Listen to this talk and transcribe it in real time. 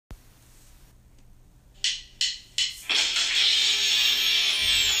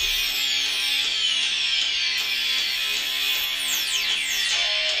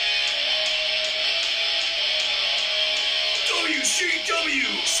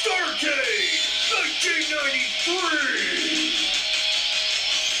Starrcade 1993!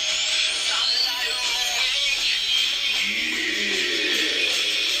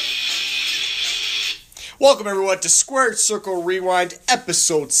 Welcome everyone to Squared Circle Rewind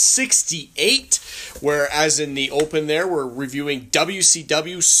episode 68, where as in the open there, we're reviewing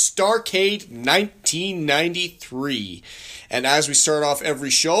WCW Starrcade 1993. And as we start off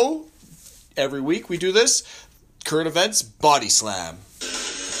every show, every week we do this, current events, Body Slam.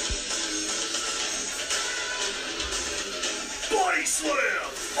 Body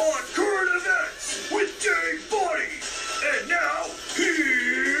Slam on current events with Dave Body. And now,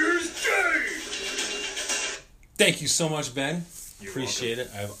 here's Dave. Thank you so much, Ben. You're Appreciate it.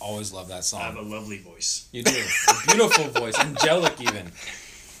 I've always loved that song. I have a lovely voice. You do. A beautiful voice. Angelic, even.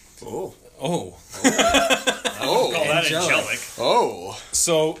 Oh. Oh. Oh. Call that angelic. Oh.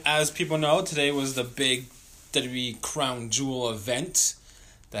 So, as people know, today was the big WWE Crown Jewel event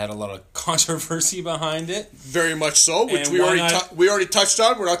that had a lot of controversy behind it. Very much so, which And we why already touched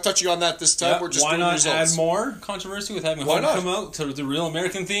on. We're not touching on that this time. Yep, We're just why doing not results. add more controversy with having Hogan come out to the real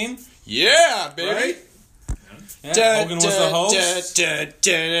American theme? Yeah, baby. Right? Yeah, Hogan was the host. You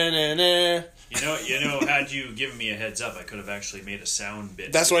know, had you given me a heads up, I could have actually made a sound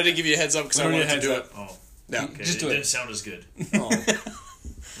bit. That's why I didn't give you a heads up, because I wanted to do it. Oh, Yeah. okay. Just do It it. didn't sound as good. Oh.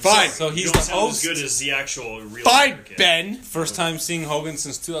 Fine. So You he's don't the sound host. as good as the actual real Fine, American. Ben. First time seeing Hogan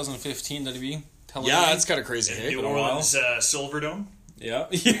since 2015 WWE television. Yeah, that's kind of crazy. In Hey? New Been a while. Orleans Silverdome. Yeah.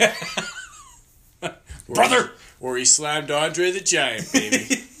 Yeah. Brother! Where he slammed Andre the Giant,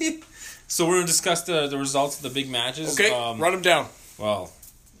 baby. So we're going to discuss the results of the big matches. Okay, run him down. Well,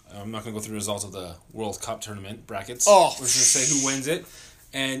 I'm not going to go through the results of the World Cup tournament brackets. Oh. We're just going to say who wins it.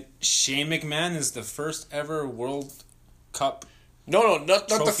 And Shane McMahon is the first ever World Cup. No, not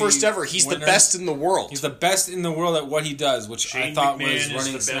the Trophy first ever. He's winner. the best in the world. He's the best in the world at what he does, which Shane I thought McMahon was is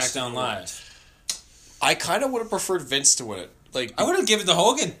running the best in SmackDown the world. Live. I kind of would have preferred Vince to win it. Like, I would have given it to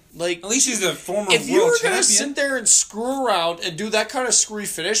Hogan. Like, At least he's a former if you world were going to champion. sit there and screw around and do that kind of screwy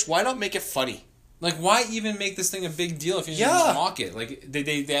finish, why not make it funny? Like, why even make this thing a big deal if you Yeah. just mock it? Like,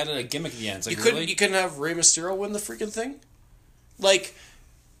 they added a gimmick at the end. It's like, really? You couldn't have Rey Mysterio win the freaking thing? Like,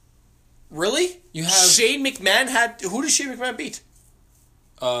 really? You have- Shane McMahon had... Who did Shane McMahon beat?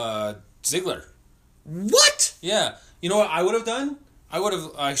 Ziggler. What? Yeah. You know what I would have done? I would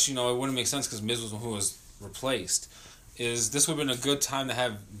have... Actually, no, it wouldn't make sense because Miz was who was replaced. This would have been a good time to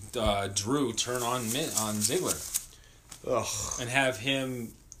have Drew turn on Ziggler. Ugh. And have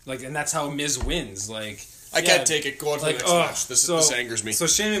him... Like, and that's how Miz wins. Like... I can't take it. Go on to the next match. This angers me. So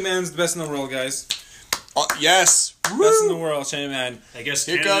Shane McMahon's the best in the world, guys. Yes. Best in the world, Shane McMahon. I guess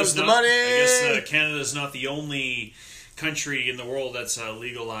Here Canada's comes the not, money. I guess Canada's not the only country in the world that's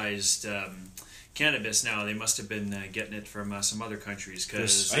legalized cannabis now. They must have been getting it from some other countries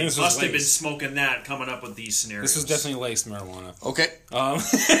because I they think this was must have been laced. smoking that coming up with these scenarios. This was definitely laced marijuana. Okay.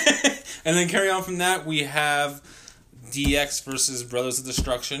 And then carry on from that, we have DX versus Brothers of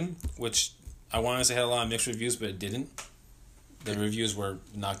Destruction, which I wanted to say had a lot of mixed reviews, but it didn't. The reviews were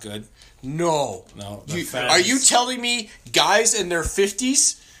not good. No. No. Are you telling me guys in their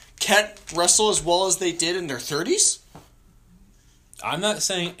 50s can't wrestle as well as they did in their 30s? I'm not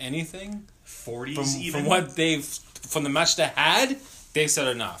saying anything. 40s From what from the match they had, they said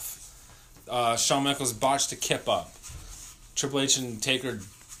enough. Shawn Michaels botched a kip up. Triple H and Taker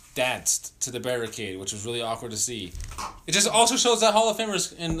danced to the barricade, which was really awkward to see. It just also shows that Hall of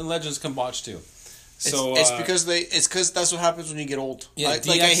Famers and legends can botch too. So it's because that's what happens when you get old. Yeah, I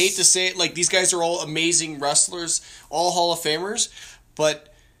hate to say it, like these guys are all amazing wrestlers, all Hall of Famers, but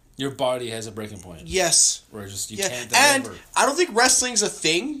your body has a breaking point. yes, Where just you yeah, can't deliver. and I don't think wrestling's a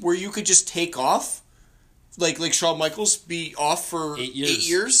thing where you could just take off, like Shawn Michaels be off for 8 years. 8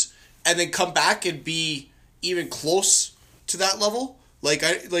 years and then come back and be even close to that level. Like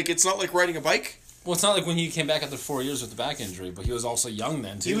it's not like riding a bike. Well, it's not like when he came back after 4 years with the back injury, but he was also young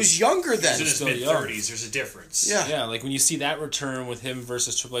then, too. He was younger then. He's in his still mid-30s. There's a difference. Yeah. Yeah, like when you see that return with him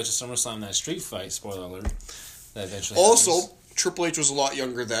versus Triple H at SummerSlam, that street fight, spoiler alert, that eventually Also, happens. Triple H was a lot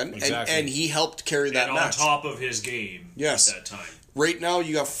younger then, Exactly. and he helped carry that And match. on top of his game Yes. at that time. Right now,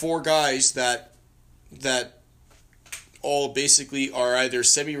 you got 4 guys that all basically are either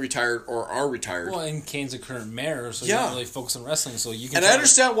semi-retired or are retired. Well, and Kane's a current mayor, so Yeah. you don't really focus on wrestling, so you can... And I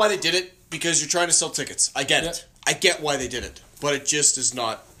understand why they did it, because you're trying to sell tickets. I get Yep. it. I get why they did it. But it just is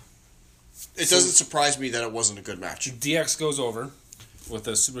not... It doesn't surprise me that it wasn't a good match. DX goes over with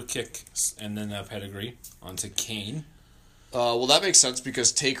a super kick and then a pedigree onto Kane. Well, that makes sense,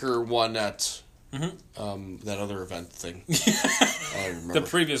 because Taker won at Mm-hmm. that other event thing. I don't remember. The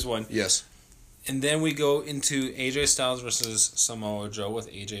previous one. Yes. And then we go into AJ Styles versus Samoa Joe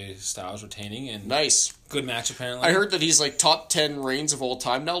with AJ Styles retaining. And Nice. good match, apparently. I heard that he's like top 10 reigns of all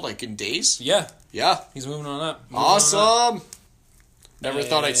time now, like in days. Yeah. Yeah. He's moving on up. Awesome. Never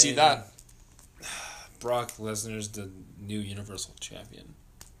thought I'd see that. Brock Lesnar's the new Universal Champion.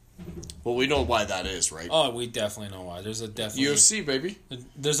 Well, we know why that is, right? Oh, we definitely know why. There's a definitely UFC, baby.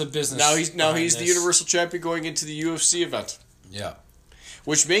 There's a business. Now he's the this. Universal Champion going into the UFC event. Yeah.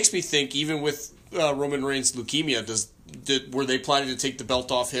 Which makes me think, even with Roman Reigns' leukemia, were they planning to take the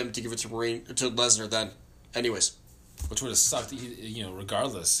belt off him to give it to Lesnar then? Anyways. Which would have sucked,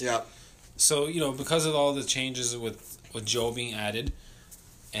 regardless. Yeah. So, because of all the changes with Joe being added,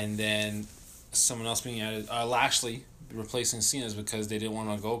 and then someone else being added, Lashley replacing Cena, is because they didn't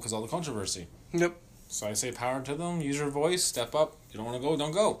want to go because of all the controversy. Yep. So I say power to them, use your voice, step up. You don't want to go,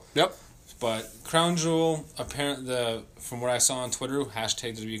 don't go. Yep. But Crown Jewel, apparently, from what I saw on Twitter,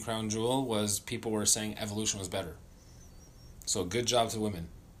 hashtag WWE Crown Jewel, was people were saying Evolution was better. So good job to women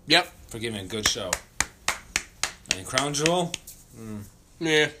Yep. for giving a good show. And Crown Jewel,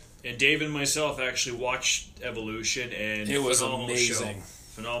 Yeah. And Dave and myself actually watched Evolution, and it was phenomenal amazing. Show.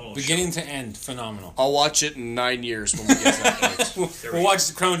 Phenomenal Beginning to end, phenomenal. I'll watch it in 9 years when we get to that point. We'll watch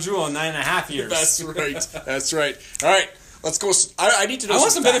the Crown Jewel in 9.5 years. That's right. That's right. All right. Let's go. I need to know I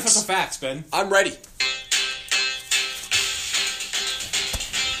want some facts. beneficial facts, Ben. I'm ready.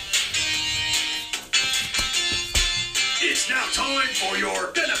 It's now time for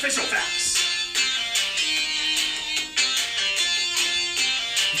your beneficial facts.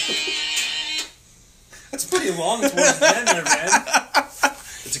 That's pretty long towards the end there, Ben.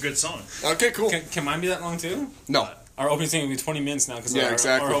 It's a good song. Okay, cool. Can mine be that long too? No. Our opening thing will be 20 minutes now because Yeah,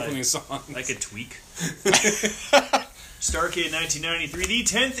 exactly. our opening song. Like a tweak. Starrcade 1993, the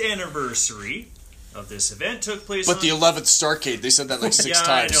 10th anniversary of this event took place. But the 11th Starrcade, they said that like six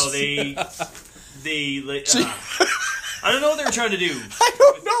times. I know I don't know what they were trying to do. I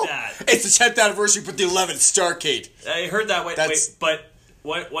don't know. that. It's the 10th anniversary, but the 11th Starrcade. I heard that. Wait, That's- but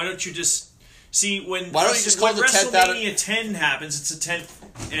why don't you just see when? Why don't you just call when the 10th WrestleMania 10 happens? It's a 10th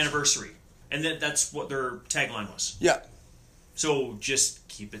anniversary, and that's what their tagline was. Yeah. So just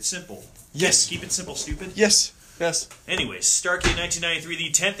keep it simple. Yes. Keep it simple, stupid. Yes. Yes. Anyways, Starrcade 1993,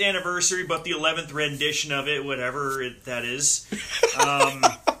 the 10th anniversary, but the 11th rendition of it, whatever that is,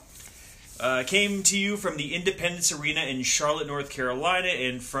 came to you from the Independence Arena in Charlotte, North Carolina,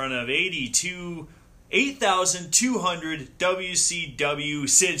 in front of 8,200 WCW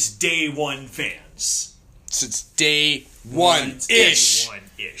since day one fans. Since day one-ish. Day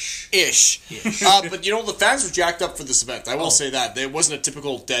one-ish. Ish. But the fans were jacked up for this event. I will say that. There wasn't a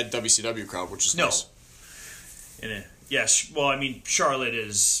typical dead WCW crowd, which is nice. Yes. Well, I mean, Charlotte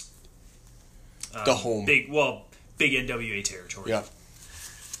is The home. big NWA territory. Yeah.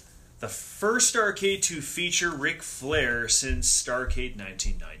 The first Starrcade to feature Ric Flair since Starrcade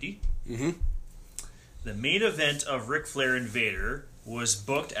 1990. Mm-hmm. The main event of Ric Flair and Vader was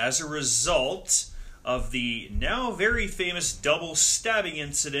booked as a result of the now very famous double stabbing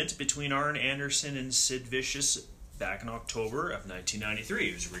incident between Arn Anderson and Sid Vicious back in October of 1993.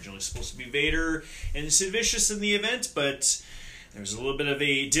 It was originally supposed to be Vader and Sid Vicious in the event, but there was a little bit of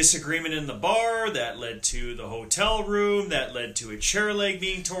a disagreement in the bar that led to the hotel room, that led to a chair leg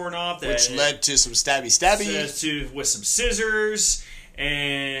being torn off, Which led to some stabby. with some scissors,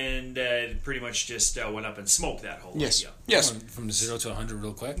 and pretty much just went up in smoke that whole Yes. idea. Yes. From 0 to 100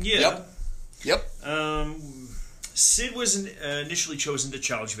 real quick. Yeah. Yep. Sid was initially chosen to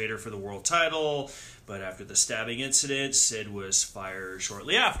challenge Vader for the world title, but after the stabbing incident, Sid was fired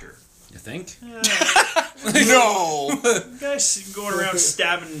shortly after. You think? No. Guys going around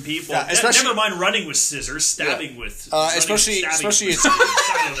stabbing people. Yeah, especially- Never mind running with scissors, stabbing with. Especially I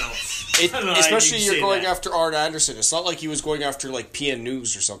don't know. I don't know how Especially you you're say going that. after Arn Anderson. It's not like he was going after like PN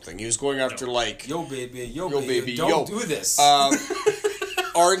News or something. He was going after like Yo, baby. Yo, Yo, baby. baby, Don't yo. do this.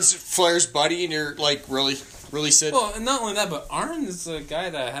 Arn's Flair's buddy, and you're like, really, Sid? well, and not only that, but Arn is a guy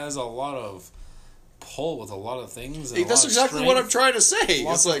that has a lot of pull with a lot of things. And That's exactly what I'm trying to say.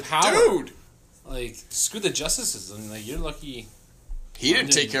 Lots It's of like, power. dude, Like, screw the justices. And, like, you're lucky. he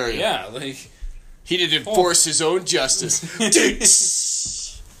didn't take care of you. Yeah, like. He didn't enforce his own justice. Dude,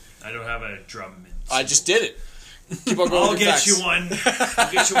 I don't have a drum. I just did it. Keep on going. I'll with get facts. you one.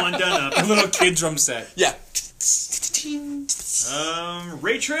 I'll get you one done up. A little kid drum set. Yeah.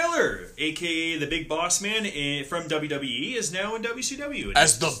 Ray Traylor, aka the Big Boss Man from WWE, is now in WCW. And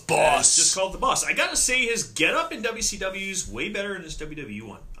As the boss. It's just called the Boss. I gotta say, his get-up in WCW is way better than his WWE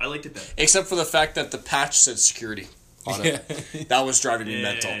one. I liked it better. Except for the fact that the patch said security on it. That was driving me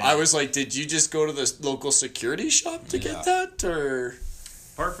mental. I was like, did you just go to the local security shop to get that? Or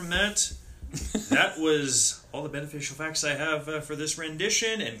Apart from that, That was all the beneficial facts I have for this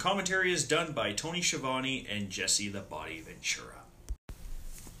rendition, and commentary is done by Tony Schiavone and Jesse the Body Ventura.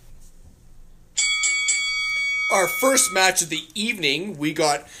 Our first match of the evening, we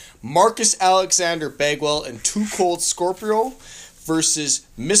got Marcus Alexander Bagwell and Too Cold Scorpio versus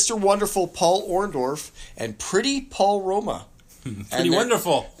Mr. Wonderful Paul Orndorff and Pretty Paul Roma. Pretty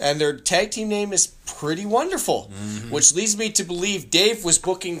wonderful. And their tag team name is Pretty Wonderful, which leads me to believe Dave was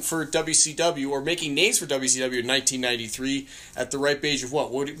booking for WCW or making names for WCW in 1993 at the ripe age of what?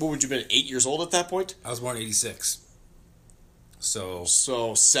 What would you have been, 8 years old at that point? I was born in 86. So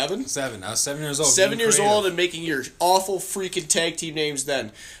 7? 7. I was 7 years old. 7 years old and making your awful freaking tag team names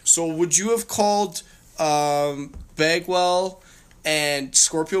then. So would you have called Bagwell and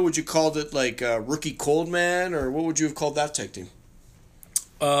Scorpio, would you called it like Rookie Coldman, or what would you have called that tag team?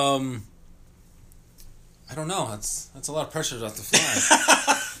 I don't know. That's a lot of pressure off the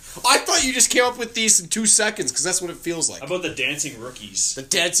fly. I thought you just came up with these in 2 seconds because that's what it feels like. How about the Dancing Rookies? The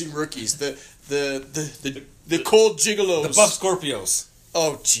Dancing Rookies, the Cold Gigolos, The Buff Scorpios.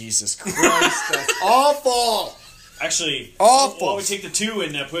 Oh Jesus Christ, that's awful. Actually, awful. Why don't we take the 2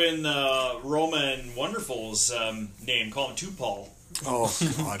 and put in Roma and Wonderful's name? Call him 2 Paul. Oh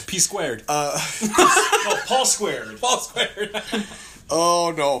God. P squared. No, Paul squared. Paul squared.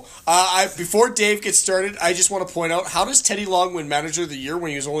 Oh no! Before Dave gets started, I just want to point out, how does Teddy Long win Manager of the Year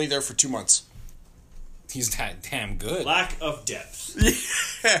when he was only there for 2 months? He's that damn good. Lack of depth.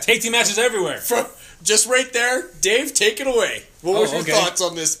 Take team matches everywhere. Just right there, Dave, take it away. What was your thoughts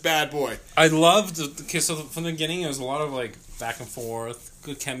on this bad boy? I loved so from the beginning. It was a lot of like back and forth,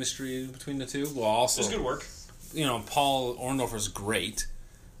 good chemistry between the two. Well, also it was good work. You know, Paul Orndorff is great.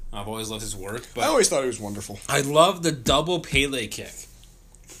 I've always loved his work. But I always thought he was wonderful. I love the double Pele kick,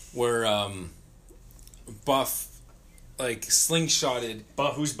 where Buff like slingshotted.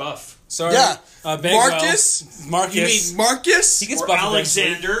 Buff? Who's Buff? Sorry, Yeah, Marcus. You mean Marcus? He gets or buff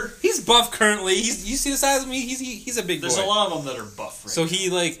Alexander. eventually. He's buff currently. You see the size of me. He's a big boy. There's a lot of them that are buff. Right So now. he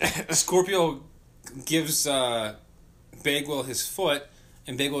like Scorpio gives Bagwell his foot,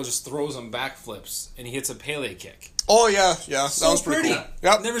 and Bagwell just throws him backflips, and he hits a Pele kick. Oh yeah, that So was pretty pretty. cool.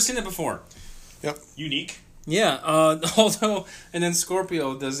 Yep. Never seen it before. Yep. Unique. Yeah. Although, and then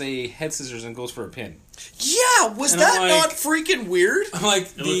Scorpio does a head scissors and goes for a pin. Yeah, was And that I'm like- not freaking weird? I'm like,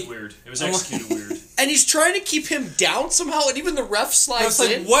 It looked weird. It was executed weird. And he's trying to keep him down somehow, and even the ref I was slides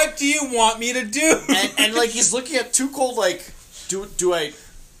like, in. what do you want me to do? And like he's looking at Too Cold like, do I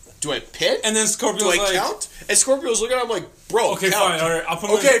pin? And then do Scorpio's I like, count? And Scorpio's looking at him like, bro, okay, count. fine, all right, I'll put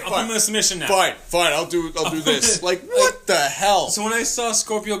him in a submission now. Fine, I'll do this. Like, what the hell? So when I saw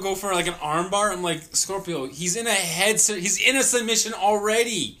Scorpio go for like an armbar, I'm like, Scorpio, he's in a submission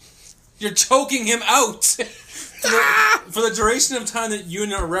already. You're choking him out. For the duration of time that you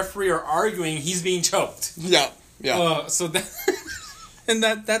and a referee are arguing, he's being choked. Yeah. So that, and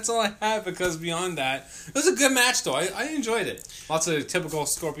that's all I have, because beyond that, it was a good match though. I enjoyed it. Lots of typical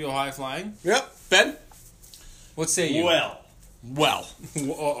Scorpio high flying. Yep. Ben? What say you? Well.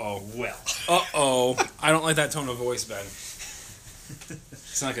 Uh-oh. I don't like that tone of voice, Ben.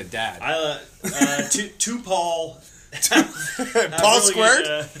 It's like a dad. Two Paul. Paul squared?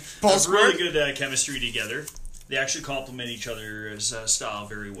 Paul have squared? really good chemistry together. They actually complement each other's style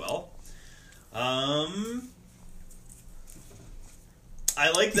very well. I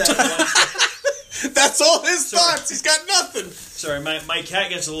like that one. That's all his thoughts. He's got nothing. Sorry, my cat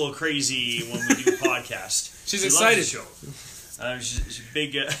gets a little crazy when we do a podcast. She's She excited. loves the show. She's a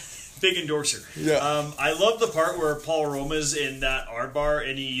big endorser. Yeah. I love the part where Paul Roma's in that art bar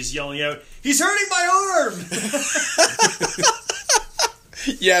and he's yelling out, "He's hurting my arm!"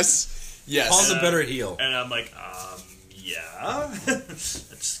 Yes. Paul's a better heel. And I'm like, yeah,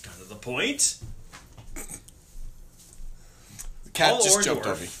 that's kind of the point. The cat just jumped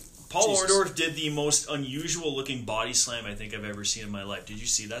on me. Paul Jesus. Orndorff did the most unusual looking body slam I think I've ever seen in my life. Did you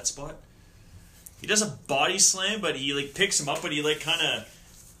see that spot? He does a body slam, but he like picks him up, but he like kind of.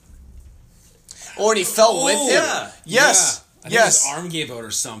 Oh, and he fell with him? Yeah. Yes. I think his arm gave out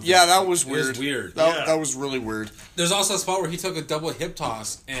or something. Yeah, that was weird. It was weird. That was really weird. There's also a spot where he took a double hip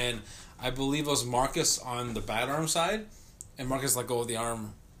toss, and I believe it was Marcus on the bad arm side, and Marcus let go of the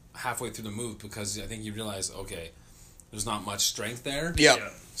arm halfway through the move because I think you realize, okay, there's not much strength there. Yeah.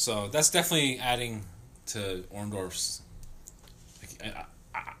 So that's definitely adding to Orndorff's.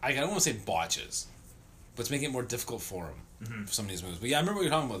 I don't want to say botches, but it's making it more difficult for him for some of these moves. But yeah, I remember what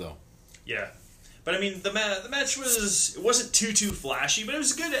you're talking about though. Yeah. But I mean, the match wasn't too flashy, but it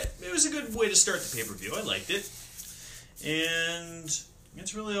was a good way to start the pay-per-view. I liked it, and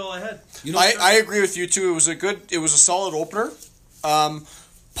that's really all I had. You know, I agree with you too. It was a solid opener. Paul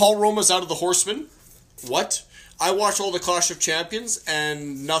Paul Roma's out of the Horsemen. What? I watched all the Clash of Champions,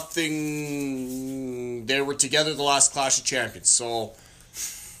 and nothing... They were together the last Clash of Champions, so...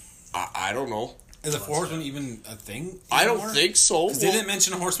 I don't know. Is a Horseman even a thing? I don't think so. They didn't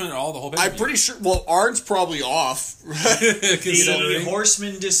mention a Horseman at all the whole pay. I'm pretty sure... Well, Arn's probably off. The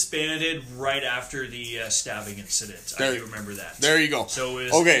Horsemen disbanded right after the stabbing incident. I do remember that. There you go. So it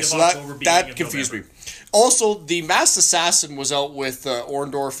was okay, so that confused me. Also, the Masked Assassin was out with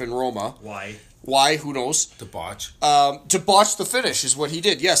Orndorff and Roma. Why? Who knows? To botch. To botch the finish is what he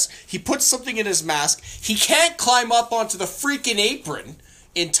did. Yes, he put something in his mask. He can't climb up onto the freaking apron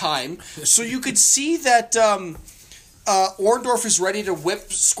in time, so you could see that Orndorff is ready to whip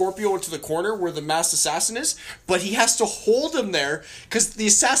Scorpio into the corner where the Masked Assassin is, but he has to hold him there because the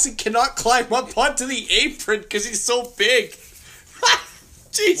assassin cannot climb up onto the apron because he's so big.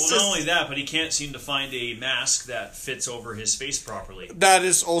 Jesus. Well, not only that, but he can't seem to find a mask that fits over his face properly. That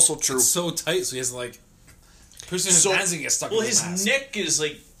is also true. It's so tight, so he has to, like... Pushing his hands and get stuck in the mask. His neck is,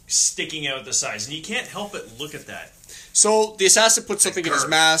 like, sticking out the sides, and you can't help but look at that. So the assassin puts something in his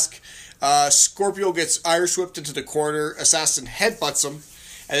mask. Scorpio gets Irish whipped into the corner. Assassin headbutts him,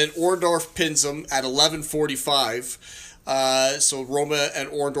 and then Orndorff pins him at 11:45. So Roma and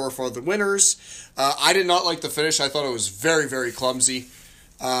Orndorff are the winners. I did not like the finish. I thought it was very, very clumsy.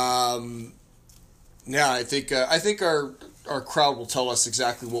 I think our crowd will tell us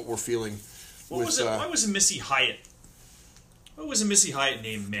exactly what we're feeling. Why was Missy Hyatt? Why wasn't Missy Hyatt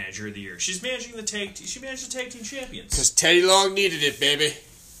named Manager of the Year? She's managing the tag. She managed the tag team champions. Because Teddy Long needed it, baby.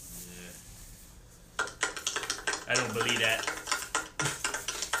 I don't believe that.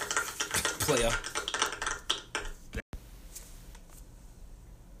 Playa.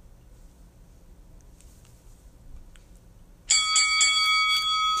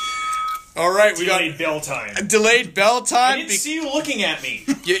 All right, we got delayed bell time. Delayed bell time. I didn't see you looking at me.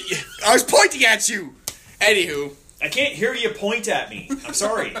 I was pointing at you. Anywho. I can't hear you point at me. I'm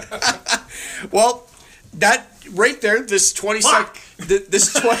sorry. Well, that right there, this 20 this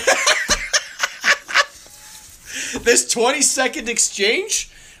 20-second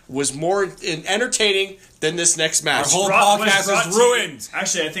exchange was more entertaining than this next match. Our whole podcast is ruined.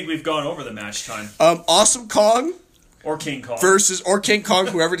 Actually, I think we've gone over the match time. Awesome Kong or King Kong King Kong,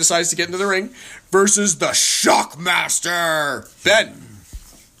 whoever decides to get into the ring, versus the Shockmaster. Ben.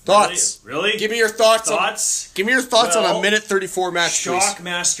 Thoughts? Really? Give me your thoughts. Give me your thoughts on a minute 34 match, please.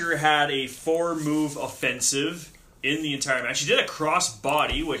 Shockmaster had a 4-move offensive in the entire match. He did a cross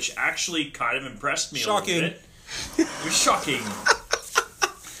body, which actually kind of impressed me a little bit. It was shocking.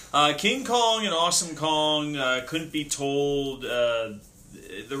 King Kong and Awesome Kong couldn't be told. The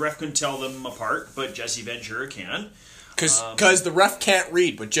ref couldn't tell them apart, but Jesse Ventura can. Because the ref can't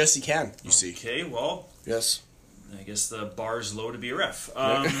read, but Jesse can, you see. Okay, well. Yes. I guess the bar's low to be a ref.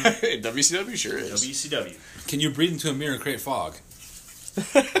 WCW sure is. WCW. Can you breathe into a mirror and create fog?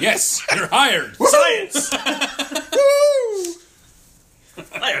 Yes, you're hired. Science!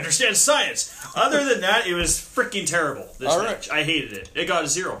 I understand science. Other than that, it was freaking terrible, this match. I hated it. It got a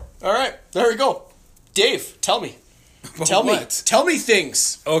 0. All right, there we go. Dave, tell me. Tell me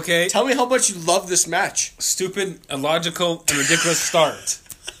things. Okay. Tell me how much you love this match. Stupid, illogical, and ridiculous start.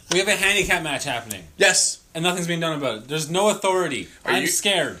 We have a handicap match happening. Yes. And nothing's being done about it. There's no authority. I'm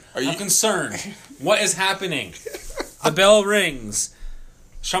scared. I'm concerned. What is happening? The bell rings.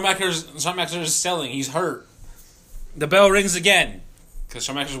 Schumacher's selling. He's hurt. The bell rings again. Because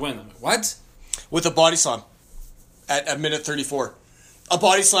Schumacher's winning. What? With a body slam at a minute 34. A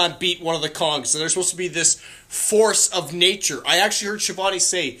body slam beat one of the Kongs. So they're supposed to be this force of nature. I actually heard Shivani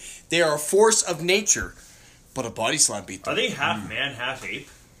say they are a force of nature. But a body slam beat them. Are they half man, half ape?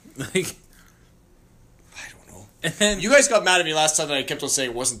 Like... And then, you guys got mad at me last time that I kept on saying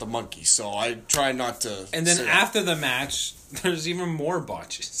it wasn't the monkey, so I try not to. And then after the match, there's even more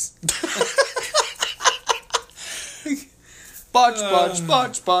botches.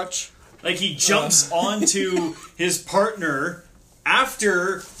 Botch. Like he jumps onto his partner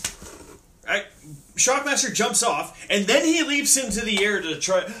after Shockmaster jumps off, and then he leaps into the air to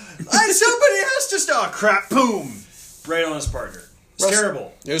try. Somebody has to stop! Crap! Boom! Right on his partner. It's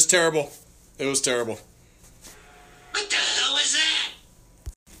terrible. It was terrible. What the hell is that?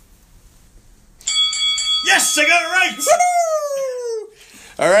 Yes, I got it right! Woo!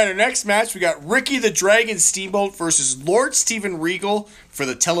 All right, our next match, we got Ricky the Dragon Steamboat versus Lord Steven Regal for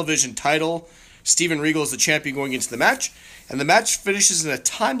the television title. Steven Regal is the champion going into the match, and the match finishes in a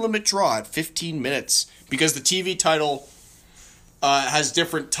time limit draw at 15 minutes because the TV title has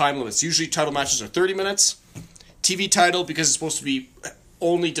different time limits. Usually title matches are 30 minutes. TV title, because it's supposed to be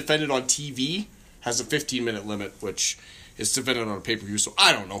only defended on TV, has a 15-minute limit, which it's dependent on a pay-per-view, so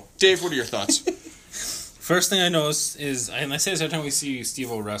I don't know. Dave, what are your thoughts? First thing I noticed is, and I say this every time we see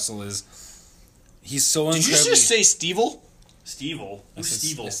Steve-O wrestle, is he's so incredibly... Did you just say Steve-O? Steve-O? Who's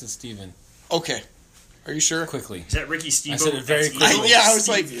Steve-O? This is Steven. Okay. Are you sure? Quickly. Is that Ricky Steve-O? I said it very That's quickly. Steve-O. I was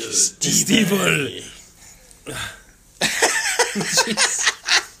like,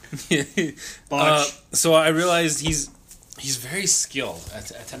 Steve-O. Botch. So I realized he's very skilled at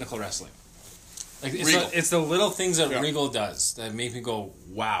technical wrestling. Like it's the little things that Regal does that make me go,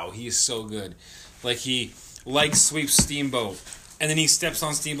 wow, he is so good. Like he sweeps Steamboat, and then he steps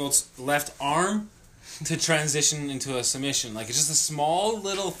on Steamboat's left arm to transition into a submission. Like it's just the small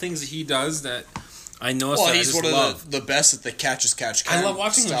little things that he does that I noticed. well, that he's I just one love. of the best at the catch. I love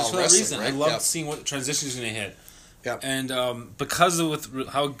watching him style just for that wrestling, reason. right? I love seeing what transition he's going to hit. Yeah. And because of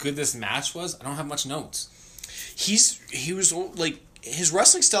how good this match was, I don't have much notes. He was like his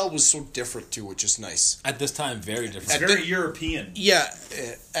wrestling style was so different too, which is nice. At this time, very different. It's very European. Yeah,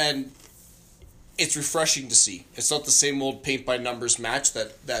 and it's refreshing to see. It's not the same old paint by numbers match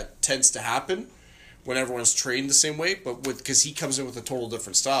that tends to happen when everyone's trained the same way, but because he comes in with a total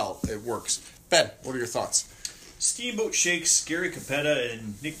different style, it works. Ben, what are your thoughts? Steamboat shakes Gary Capetta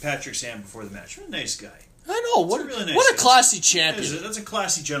and Nick Patrick's hand before the match. What a nice guy. I know, what, really nice what a guy. classy champion. That's a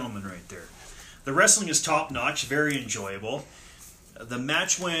classy gentleman right there. The wrestling is top-notch, very enjoyable. The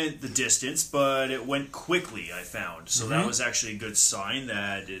match went the distance, but it went quickly, I found. So that was actually a good sign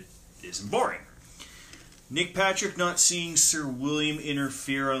that it isn't boring. Nick Patrick not seeing Sir William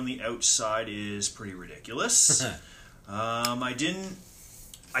interfere on the outside is pretty ridiculous. I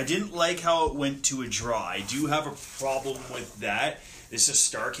didn't like how it went to a draw. I do have a problem with that. This is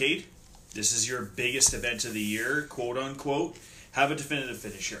Starrcade. This is your biggest event of the year, quote unquote. Have a definitive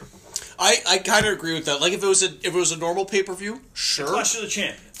finisher. I kind of agree with that. Like if it was a normal pay-per-view, sure. Clash of the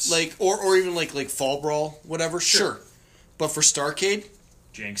Champions. Like or even like Fall Brawl, whatever, sure. But for Starrcade,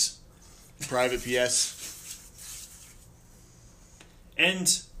 Jinx. private PS. And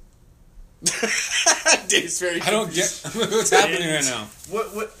Dave's very I don't get what's happening right now.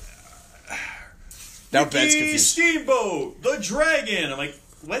 what now Ben's Ricky confused. Steamboat, the Dragon. I'm like,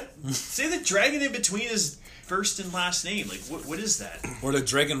 what? Say the dragon in between his first and last name. Like, what is that? Or the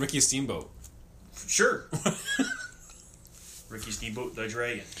Dragon Ricky Steamboat. Sure. Ricky Steamboat, the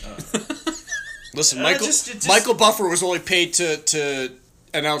Dragon. Listen, just- Michael Buffer was only paid to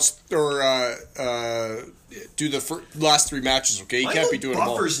announce or do the last three matches. Okay, he can't be doing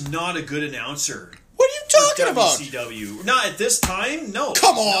Buffer's not a good announcer. What are you talking about? WCW. Not at this time. No.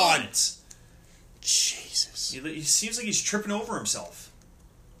 Come he's on. not. Jesus. He seems like he's tripping over himself.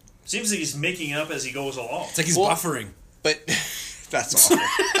 Seems like he's making it up as he goes along. It's like he's buffering. But that's awful.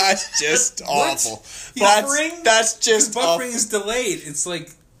 That's just awful. Buffering? That's just Buffering awful. is delayed. It's like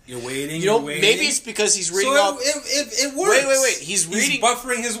you're waiting. You know, you're waiting. maybe it's because he's reading so off. it works. Wait. He's reading.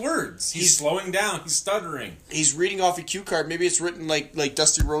 buffering his words. He's slowing down. He's stuttering. He's reading off a cue card. Maybe it's written like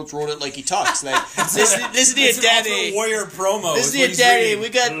Dusty Rhodes wrote it like he talks. Like this is the It's an daddy. Ultimate Warrior promo. This is is what the he's daddy. reading. We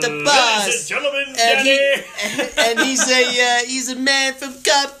got the Ladies and boss. gentlemen, And Daddy. and he's a man from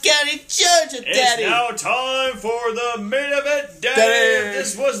Cobb County, Georgia, It's Daddy. now time for the main event, Daddy. Daddy.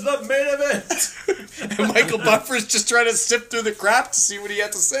 This was the main event. And Michael Buffer's just trying to sift through the crap to see what he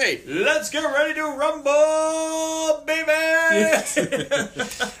had to say. Let's get ready to rumble, baby.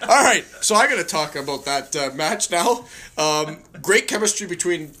 All right, so I got to talk about that match now. Great chemistry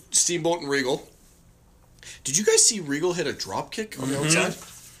between Steamboat and Regal. Did you guys see Regal hit a drop kick on the outside?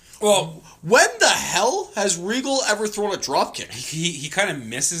 Well, When the hell has Regal ever thrown a drop kick? he kind of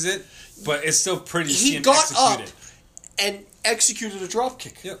misses it, but it's still pretty to see He him got execute up it. and executed a drop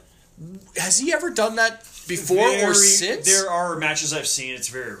kick. Yep. Has he ever done that before or since? There are matches I've seen. It's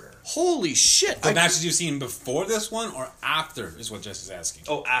very rare. Holy shit. The matches you've seen before this one or after is what Jess is asking.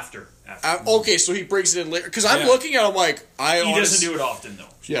 Oh, after. Okay, so he brings it in later. Because I'm Yeah. looking at him like, He doesn't do it often, though.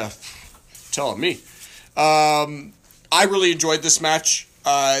 Yeah, telling me. I really enjoyed this match.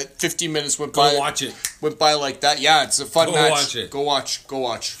 15 minutes went by. Go watch it. Went by like that. Yeah, it's a fun Go match. watch it. Go watch.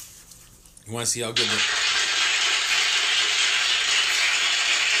 You want to see how good it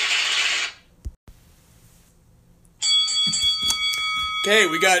Okay,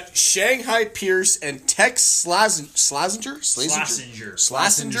 we got Shanghai Pierce and Tex Slazenger?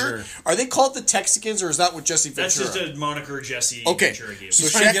 Slazenger. Are they called the Texicans, or is that what Jesse That's Ventura? just a moniker Jesse Okay, Ventura gave. so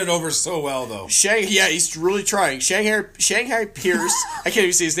He's trying to get it over so well, though. Yeah, he's really trying. Shanghai Pierce, I can't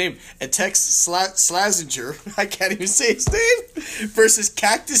even say his name, and Tex Slazenger, I can't even say his name, versus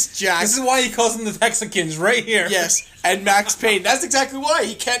Cactus Jack. This is why he calls them the Texicans right here. Yes, and Max Payne. That's exactly why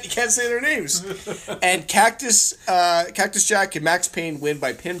he can't say their names. And Cactus Jack and Max Payne win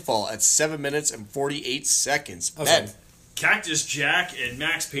by pinfall at 7 minutes and 48 seconds. Okay. Ben, Cactus Jack and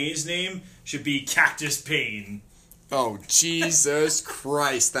Max Payne's name should be Cactus Payne. Oh, Jesus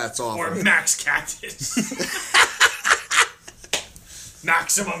Christ, that's awful. Or Max Cactus.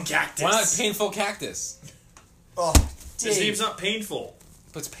 Maximum Cactus. Why not Painful Cactus? Oh, His name's not painful.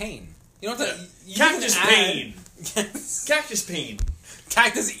 But it's pain. You don't have to... you Cactus can Pain. add- Cactus Pain.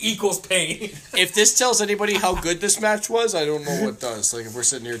 Cactus equals pain. If this tells anybody how good this match was, I don't know what does. Like, if we're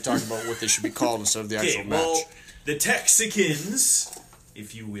sitting here talking about what they should be called instead of the actual match. The Texicans,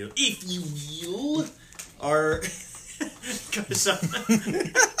 if you will, are... God, it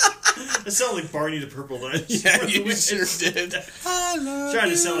sounded like Barney the Purple Lens. Yeah, you sure did. Trying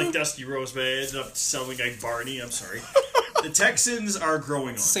to sound like Dusty Rose, but I ended up sounding like Barney. I'm sorry. The Texans are growing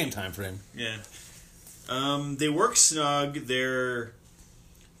on. Same time frame. Yeah. They work snug.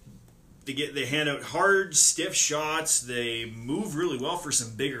 They hand out hard, stiff shots. They move really well for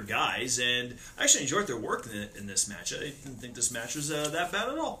some bigger guys, and I actually enjoyed their work in this match. I didn't think this match was that bad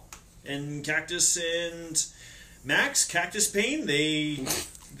at all. And Cactus and Cactus Pain, they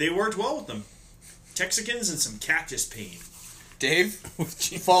worked well with them. Texicans and some Cactus Pain. Dave,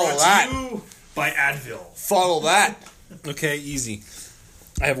 follow Brought that. to you by Advil. Follow that. Okay, easy.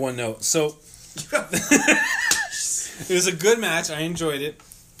 I have one note. So, it was a good match. I enjoyed it.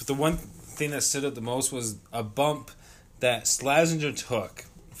 But the one thing that stood out the most was a bump that Slazenger took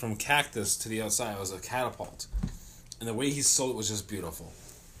from Cactus to the outside. It was a catapult. And the way he sold it was just beautiful.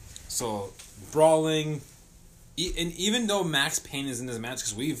 So, brawling. And even though Max Payne is in this match,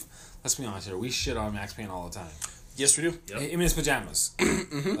 because let's be honest here, we shit on Max Payne all the time. Yes, we do. Yep. In his pajamas.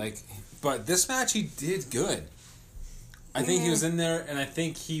 But this match he did good. I think he was in there, and I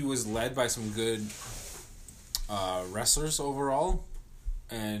think he was led by some good wrestlers overall,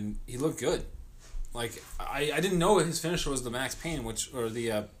 and he looked good. Like, I didn't know his finisher was the Max Payne, or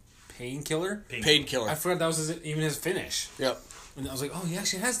the Painkiller. Painkiller. I forgot that was even his finish. Yep. And I was like, oh, he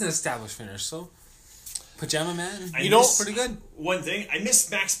actually has an established finish, so... Pajama Man, It's pretty good. One thing, I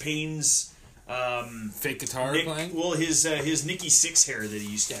missed Max Payne's Fake guitar playing. Well, his Nikki Sixx hair that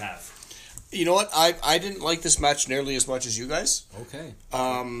he used to have. You know what? I didn't like this match nearly as much as you guys. Okay.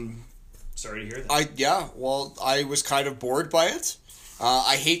 Sorry to hear that. I was kind of bored by it.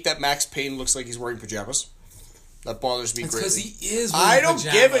 I hate that Max Payne looks like he's wearing pajamas. That bothers me greatly. Because he is I wearing don't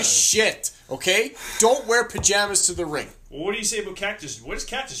give a shit, okay? Don't wear pajamas to the ring. Well, what do you say about Cactus? What is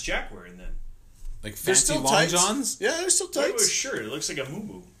Cactus Jack wearing then? Like They're fancy still long tights. johns? Yeah, they're still Look at his tights. shirt. It looks like a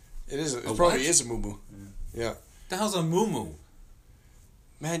moo-moo. It is. It A probably what? is a moo-moo. Yeah. The hell's a moo-moo?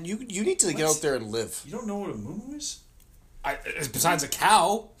 Man, you need to get out there and live. You don't know what a moo-moo is? Besides a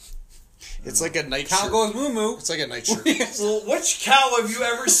cow. It's like a night Cow shirt. goes moo-moo. It's like a night shirt. Well, which cow have you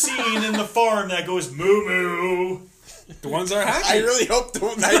ever seen in the farm that goes moo-moo? The ones that are happy. I really hope that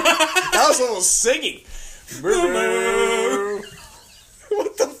was almost singing. Moo-moo.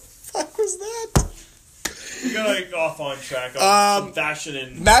 What the fuck was that? We got like off on track on some fashion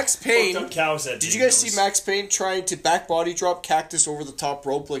and Max Payne. fucked up cows that Did you guys see Max Payne trying to back body drop Cactus over the top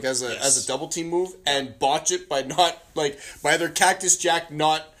rope like as a double team move and botch it by either Cactus Jack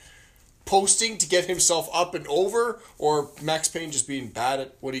not posting to get himself up and over, or Max Payne just being bad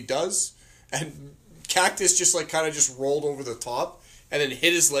at what he does, and Cactus just kind of just rolled over the top and then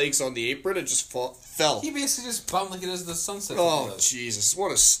hit his legs on the apron and just fell. He basically just bumped like it is the sunset. Oh, Jesus.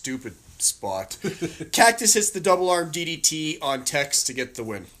 What a stupid spot. Cactus hits the double arm DDT on Tex to get the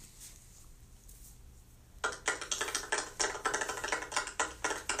win.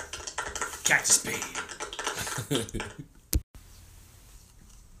 Cactus Payne.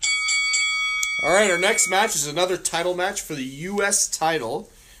 All right, our next match is another title match for the U.S.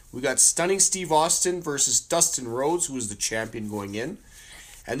 title. We got Stunning Steve Austin versus Dustin Rhodes, who is the champion going in.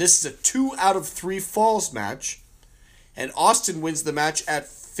 And this is a 2 out of 3 falls match. And Austin wins the match at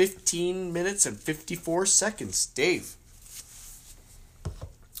 15 minutes and 54 seconds. Dave.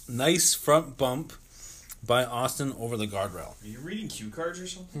 Nice front bump by Austin over the guardrail. Are you reading cue cards or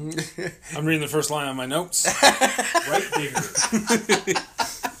something? I'm reading the first line on my notes. Right bigger.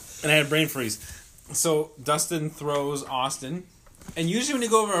 And I had a brain freeze. So Dustin throws Austin. And usually when you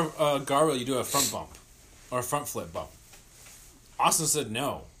go over a guardrail, you do a front bump. Or a front flip bump. Austin said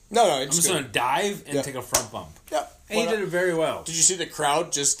no. No, I'm just going to dive and take a front bump. Yeah. And he did it very well. Did you see the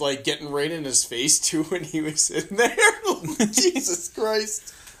crowd just getting right in his face too when he was in there? Jesus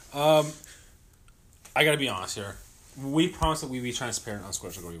Christ. I got to be honest here. We promised that we'd be transparent on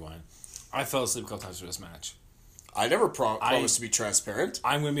Squash Go Rewind. I fell asleep a couple times through this match. I never promised to be transparent.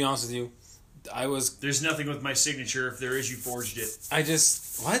 I'm going to be honest with you. There's nothing with my signature. If there is, you forged it.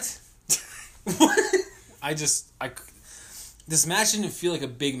 What? This match didn't feel like a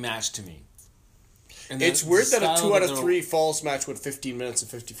big match to me. And It's the weird that a style 2 out of they're- 3 falls match went 15 minutes and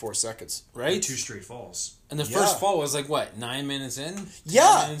 54 seconds. right? 2 straight falls. And the Yeah. first fall was like what, 9 minutes in?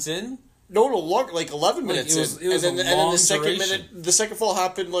 Yeah. 10 minutes in. No, long, like 11 minutes it was- in. it was and then, a and then long the second duration. minute, the second fall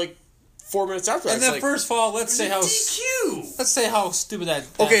happened like 4 minutes after that. And It's the like, first fall, let's say how DQ! let's say how stupid that.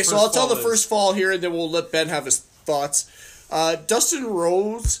 okay, so first I'll tell the fall first fall here, and then we'll let Ben have his thoughts. Dustin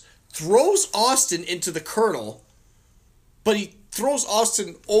Rhodes throws Austin into the Colonel, but he throws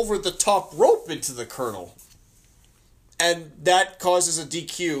Austin over the top rope into the Colonel. And that causes a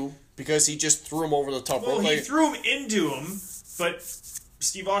DQ because he just threw him over the top Well, rope. he Like, threw him into him, but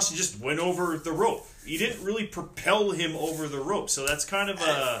Steve Austin just went over the rope. He didn't really propel him over the rope, so that's kind of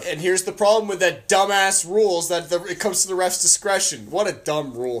a... and here's the problem with that dumbass rules that it comes to the ref's discretion. What a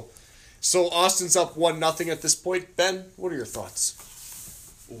dumb rule. So Austin's up 1-0 at this point. Ben, what are your thoughts?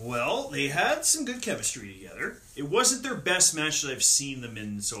 Well, they had some good chemistry together. It wasn't their best match that I've seen them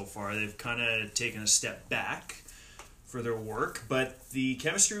in so far. They've kind of taken a step back for their work, but the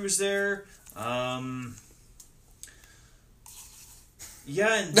chemistry was there.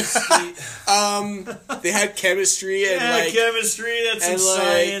 Yeah, and this, They had chemistry and like chemistry. That's some and, like,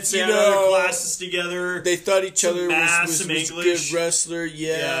 science. They you had other know, classes together. they thought each Some other math, was some a English. good wrestler.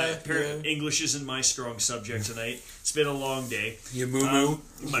 Yeah. Apparently English isn't my strong subject tonight. It's been a long day. You moo moo.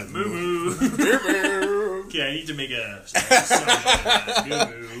 My moo moo. Yeah. Okay, I need to make a song about that.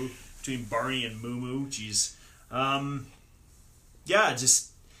 Moo moo. Between Barney and Moo Moo. Jeez. Yeah, just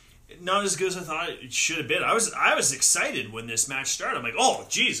not as good as I thought it should have been. I was excited when this match started. I'm like, oh,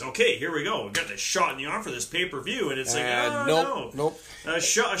 geez, okay, here we go. We got the shot in the arm for this pay-per-view, and it's like, nope. A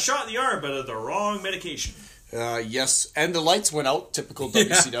shot in the arm, but the wrong medication. Yes, and the lights went out. Typical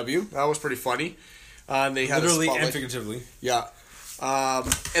WCW. That was pretty funny. And they had Literally a and spotlight. figuratively. Yeah.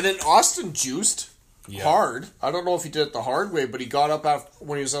 And then Austin juiced hard. I don't know if he did it the hard way, but he got up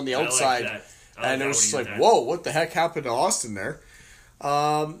when he was on the outside. I like that. And it was just like, whoa, what the heck happened to Austin there?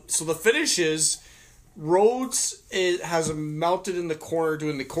 So the finish is Rhodes has him mounted in the corner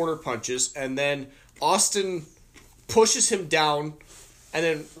doing the corner punches, and then Austin pushes him down and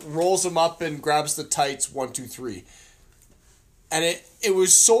then rolls him up and grabs the tights 1, 2, 3. And it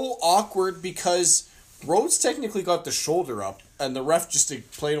was so awkward because Rhodes technically got the shoulder up and the ref just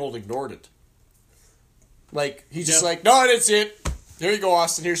plain old ignored it. Like, he's just like, no, that's it. Here you go,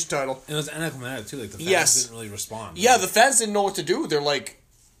 Austin. Here's your title. And it was anticlimactic too. Like the fans Yes. didn't really respond. Yeah, the fans didn't know what to do. They're like,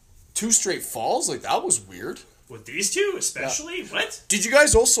 2 straight falls? Like, that was weird. With these two, especially? What? Did you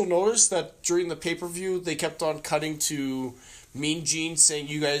guys also notice that during the pay-per-view, they kept on cutting to Mean Gene saying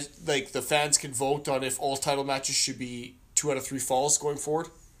you guys, like, the fans can vote on if all title matches should be 2 out of 3 falls going forward?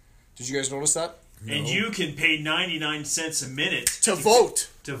 Did you guys notice that? No. And you can pay 99 cents a minute To vote.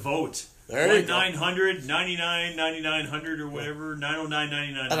 To vote. There you go. 900, 99, 9900 or whatever, 909,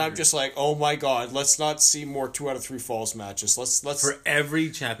 99. And I'm just like, oh my god, let's not see more 2 out of 3 falls matches. Let's For every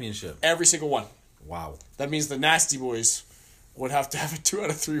championship. every single one. Wow. That means the Nasty Boys would have to have a 2 out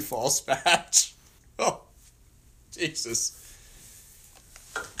of 3 falls match. Oh, Jesus.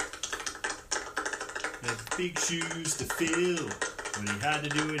 Had big shoes to fill, but he had to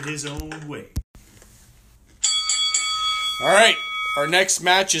do it his own way. All right, our next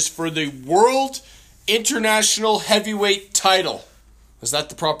match is for the World International Heavyweight Title. Is that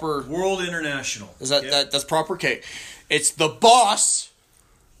the proper? World International. Is that Yep. that's proper? Okay, it's the Boss.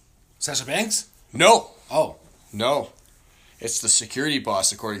 Sasha Banks? No, Oh. it's the security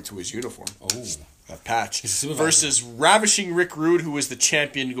boss according to his uniform. Oh. That patch He's a supervisor. versus Ravishing Rick Rude, who was the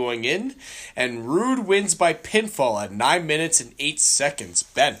champion going in, and Rude wins by pinfall at 9 minutes and 8 seconds.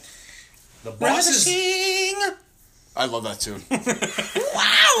 Ben, The boss is... I love that tune.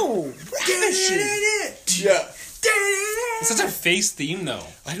 Wow, Ravishing. Yeah. It's such a face theme, though.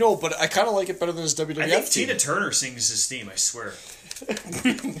 I know, but I kind of like it better than his WWF I think team. Tina Turner sings his theme, I swear.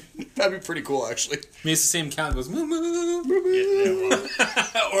 That'd be pretty cool, actually. I mean, it's the same count. It goes, moo, moo, moo. Yeah,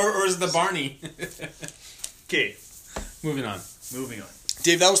 well, or is it the Barney? okay, Moving on. moving on.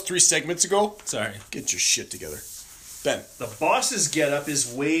 Dave, that was 3 segments ago. Sorry. Get your shit together. Ben. The boss's getup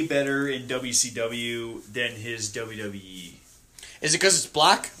is way better in WCW than his WWE. Is it because it's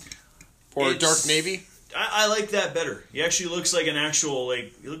black? Or It's- dark navy? I like that better. He actually looks like an actual,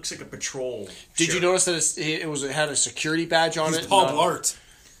 like, he looks like a patrol. Did you sheriff. notice that it had a security badge on He's it? Paul Not- Blart,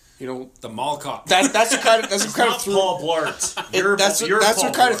 You know, the mall cop. that's what kind of It's not threw Paul Blart. You're that's Paul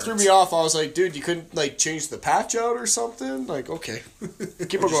what kind of Blart. threw me off. I was like, dude, you couldn't like change the patch out or something? Like, okay.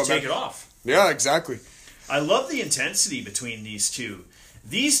 Keep on going, Just take man. it off. Yeah, exactly. I love the intensity between these two.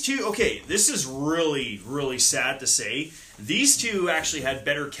 These two, okay, this is really, really sad to say. These two actually had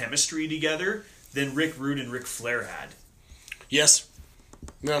better chemistry together than Rick Rude and Ric Flair had. Yes.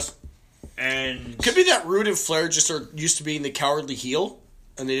 Yes. And Could be that Rude and Flair just are used to being the cowardly heel,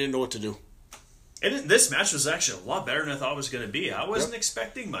 and they didn't know what to do. this match was actually a lot better than I thought it was going to be. I wasn't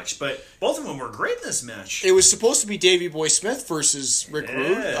expecting much, but both of them were great in this match. It was supposed to be Davey Boy Smith versus Rick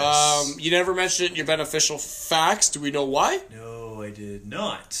Yes. Rude. You never mentioned it in your beneficial facts. Do we know why? No, I did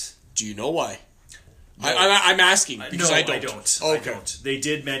not. Do you know why? No. I'm asking because No, I don't. I Okay. don't. They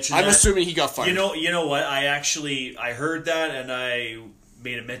did mention I'm that. assuming he got fired. You know what? I heard that and I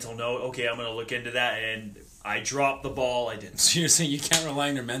made a mental note. Okay, I'm going to look into that, and I dropped the ball. I didn't. So you're saying you can't rely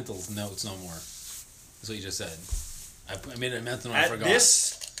on your mental notes no more. That's what you just said. I made a mental note. I At forgot.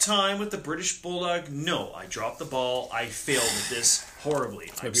 this time with the British Bulldog, no, I dropped the ball. I failed at this horribly.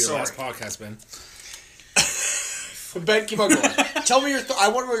 I'm Might be your sorry. last podcast, Ben. Ben, keep on going. Tell me your. I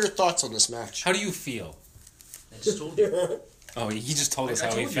want to know your thoughts on this match. How do you feel? I just told you. Oh, he just told I us how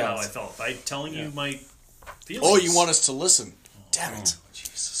he told you how I felt. felt by telling you my feelings. Oh, you want us to listen? Damn it!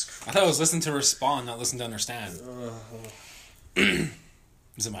 Jesus Christ. I thought it was listen to respond, not listen to understand.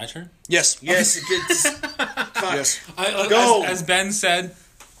 Is it my turn? Yes. Yes, it gets. Yes. Go. As Ben said,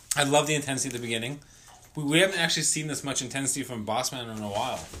 I love the intensity at the beginning. We haven't actually seen this much intensity from Bossman in a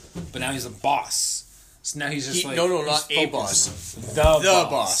while. But now he's a boss. So now he's just No, not he's a focused. boss. The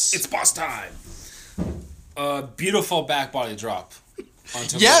boss. It's boss time. Beautiful back body drop.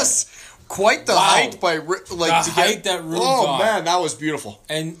 Onto Yes. Quite the Wow. height by like The to height get, that Rude Oh got. man, that was beautiful.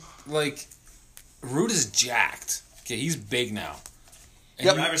 And, like, Rude is jacked. Okay, he's big now. And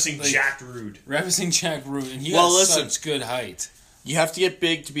Yep. you- Referencing like, Jack Rude. Referencing Jack Rude. And he Well, got listen. such good height. You have to get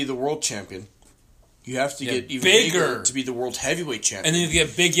big to be the world champion. You have to Get get even bigger. bigger to be the world heavyweight champion. And then you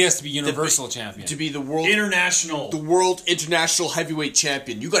get Big Yes to be Universal Champion. to be the world International. international heavyweight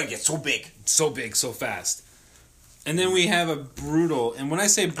champion. You got to get so big. So big, so fast. And then we have a brutal, and when I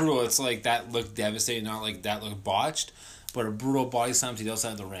say brutal, it's like that looked devastating, not like that looked botched, but a brutal body slam to the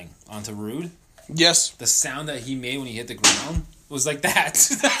outside of the ring onto Rude. Yes. The sound that he made when he hit the ground was like that.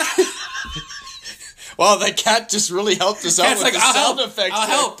 Wow, that cat just really helped us out It's with like, the I'll sound help. effects. I'll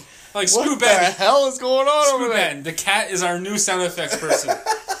there. help. Like, What screw the Ben. hell is going on Screw over there? Ben. The cat is our new sound effects person.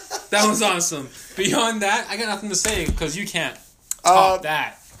 That was awesome. Beyond that, I got nothing to say because you can't top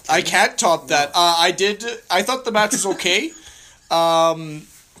that. I can't top that. I thought the match was okay.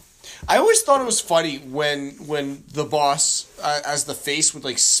 I always thought it was funny when the boss, as the face, would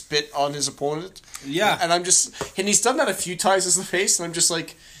like spit on his opponent. Yeah. And he's done that a few times as the face, and I'm just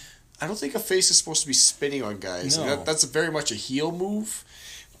like, I don't think a face is supposed to be spitting on guys. No. That's very much a heel move.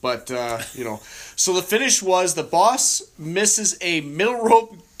 But, so the finish was the boss misses a middle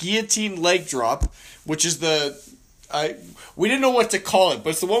rope guillotine leg drop, which is we didn't know what to call it,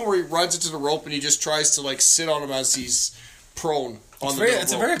 but it's the one where he runs into the rope and he just tries to like sit on him as he's prone on the middle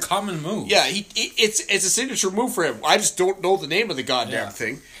It's a rope. very common move. Yeah, it's a signature move for him. I just don't know the name of the goddamn Yeah.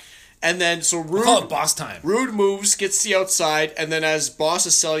 thing. And then so We call it boss time. Rude moves, gets to the outside, and then as Boss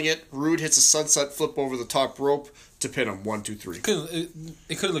is selling it, Rude hits a sunset flip over the top rope to pin him. 1, 2, 3.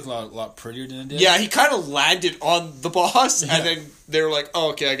 It could look a lot prettier than it did. Yeah, he kind of landed on the Boss, and then they were like,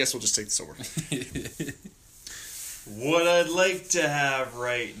 "Oh, okay, I guess we'll just take this over." What I'd like to have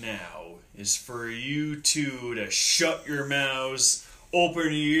right now is for you two to shut your mouths, open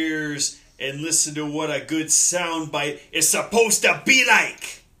your ears, and listen to what a good soundbite is supposed to be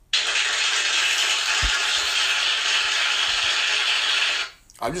like.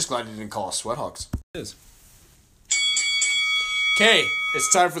 I'm just glad he didn't call us Sweathogs. It is. Okay,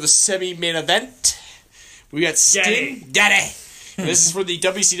 it's time for the semi-main event. We got Sting. Daddy! This is for the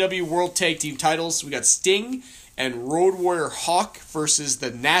WCW World Tag Team titles. We got Sting and Road Warrior Hawk versus the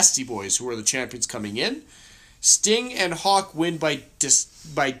Nasty Boys, who are the champions coming in. Sting and Hawk win by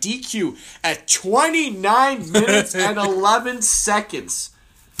DQ at 29 minutes and 11 seconds.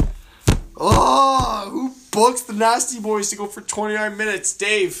 Oh, who books the Nasty Boys to go for 29 minutes?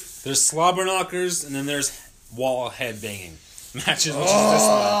 Dave. There's slobber knockers, and then there's wall head banging matches, which is this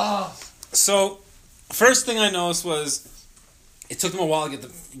one. So, first thing I noticed was it took them a while to get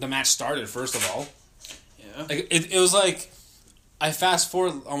the match started. First of all, Yeah. like it was like I fast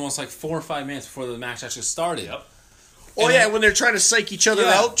forward almost like 4 or 5 minutes before the match actually started. Yep. Oh, And yeah, then- when they're trying to psych each other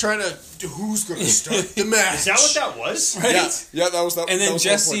Yeah. out, trying to who's going to start the match. Is that what that was? Right? Yeah, that was that. And that then was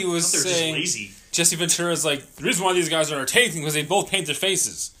Jesse one was They're just saying, lazy. Jesse Ventura's like, the reason why these guys are taking because they both paint their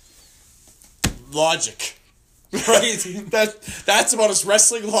faces. point. Logic. Right? That's about as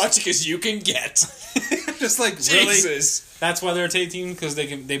wrestling logic as you can get. Just like, really? Jesus. That's why they're a tag team? Because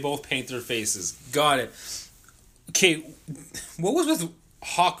they both paint their faces. Got it. Okay, what was with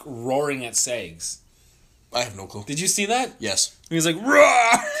Hawk roaring at Sags? I have no clue. Did you see that? Yes. He was like,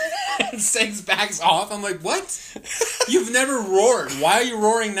 "Roar!" And Segs backs off. I'm like, what? You've never roared. Why are you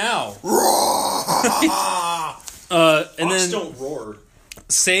roaring now? And Hawks then don't roar.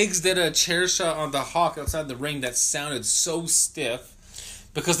 Segs did a chair shot on the Hawk outside the ring that sounded so stiff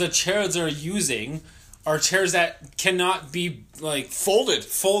because the chairs they're using are chairs that cannot be like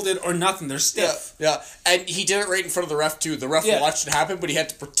folded or nothing. They're stiff. Yeah. And he did it right in front of the ref too. The ref watched it happen, but he had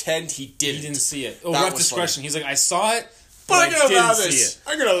to pretend he didn't. He didn't see it. Oh, That ref was discretion. He's like, I saw it, but I'm gonna allow didn't see this. it.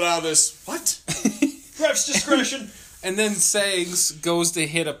 I'm gonna allow this. What? Ref's discretion. And then Segs goes to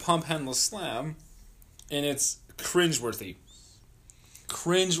hit a pump handle slam, and it's cringeworthy.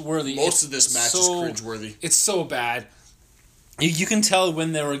 Most of this match is cringeworthy. It's so bad. You can tell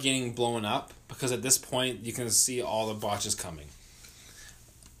when they were getting blown up because at this point you can see all the botches coming.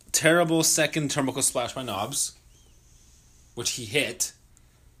 Terrible second turnbuckle splash by Knobs, which he hit,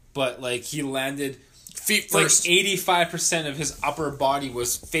 but like he landed Feet like first. 85% of his upper body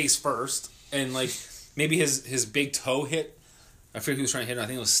was face first, and like maybe his big toe hit. I forget who was trying to hit it. I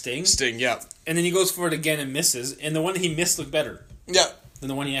think it was Sting. Sting, yeah. And then he goes for it again and misses, and the one he missed looked better Yeah. than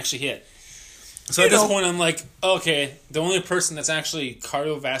the one he actually hit. So at this point, I'm like, okay, the only person that's actually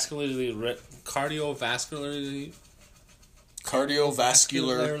cardiovascularly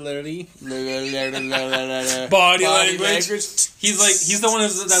body language. He's the one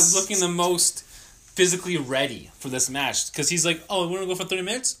that's looking the most physically ready for this match because he's like, oh, we're gonna go for 30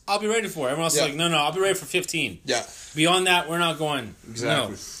 minutes. I'll be ready for it. Everyone else is like, no, I'll be ready for 15. Yeah. Beyond that, we're not going.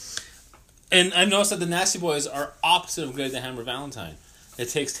 Exactly. No. And I've noticed that the Nasty Boys are opposite of Greg the Hammer Valentine. It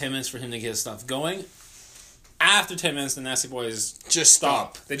takes 10 minutes for him to get his stuff going. After 10 minutes, the Nasty Boys Just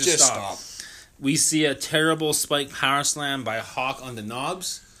stop. They just stop. We see a terrible spike power slam by Hawk on the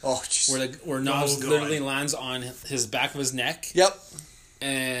Knobs. Oh, jeez. Where Knobs literally lands on his back of his neck. Yep.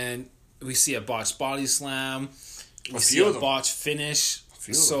 And we see a botched body slam. We see few a of them. botched finish.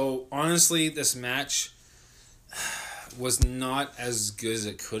 few of So, honestly, this match was not as good as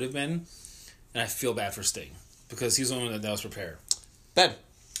it could have been. And I feel bad for Sting. Because he's the one that was prepared. Ben.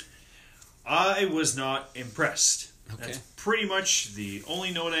 I was not impressed. Okay. That's pretty much the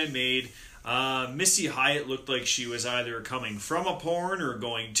only note I made. Missy Hyatt looked like she was either coming from a porn or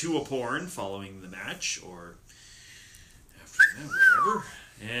going to a porn following the match or after that, wherever.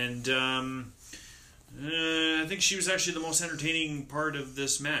 And I think she was actually the most entertaining part of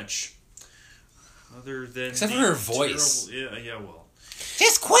this match. Other than Except for her voice. Yeah, well.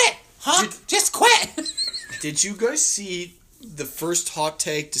 Just quit! Huh? Just quit! Did you guys see the first hot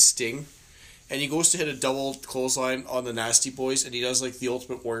tag to Sting? And he goes to hit a double clothesline on the Nasty Boys, and he does like the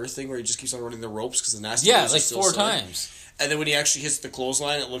Ultimate Warrior thing where he just keeps on running the ropes because the Nasty Boys are like still 4 selling. times. And then when he actually hits the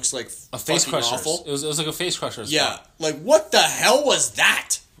clothesline, it looks like A face fucking crusher. awful. It was like a face crusher. Yeah, like what the hell was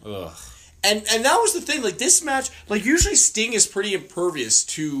that? Ugh. And that was the thing. Like this match, like usually Sting is pretty impervious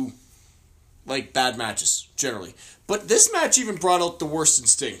to like bad matches generally, but this match even brought out the worst in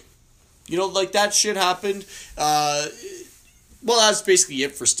Sting. You know, like that shit happened. Well, that's basically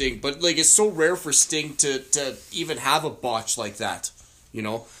it for Sting. But like, it's so rare for Sting to even have a botch like that. You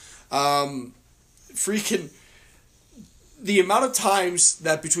know, freaking the amount of times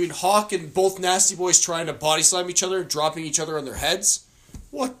that between Hawk and both Nasty Boys trying to body slam each other, dropping each other on their heads.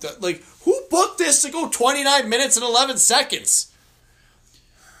 What the Who booked this to go 29 minutes and 11 seconds?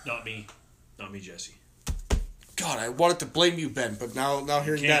 Not me, Jesse. God, I wanted to blame you, Ben, but now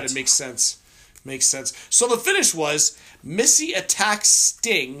hearing that, Can't. it makes sense. Makes sense. So the finish was Missy attacks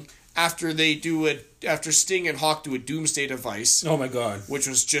Sting after Sting and Hawk do a Doomsday device, Oh my god. which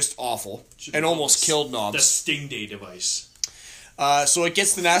was just awful and almost killed The Knobs. Sting Day device. So it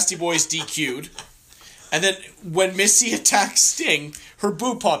gets the Nasty Boys DQ'd, and then when Missy attacks Sting, her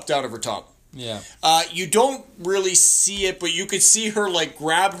boob popped out of her top. Yeah. You don't really see it, but you could see her like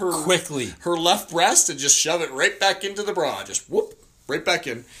grab her Quickly. her left breast and just shove it right back into the bra, just whoop right back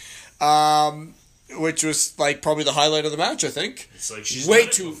in. Which was like probably the highlight of the match, I think. It's like she's way done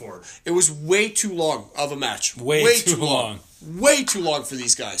it too. before. It was way too long of a match. Way too long. Way too long for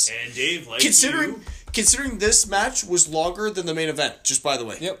these guys. And Dave, like Considering this match was longer than the main event, just by the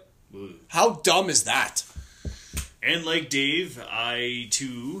way. Yep. you, How dumb is that? and like Dave, I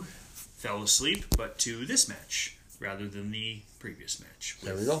too fell asleep, but to this match rather than the previous match.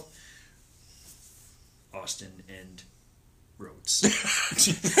 There we go. Austin and Rhodes.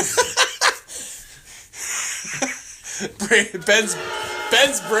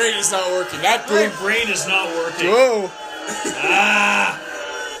 Ben's brain is not working. That My boob. brain is not working. Whoa.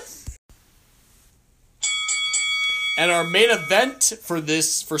 And our main event for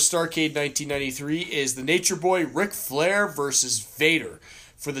Starrcade 1993 is the Nature Boy Ric Flair versus Vader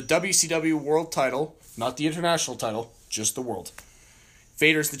for the WCW World title, not the international title, just the world.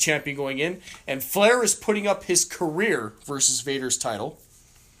 Vader's the champion going in. And Flair is putting up his career versus Vader's title.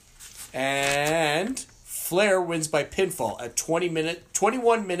 And Flair wins by pinfall at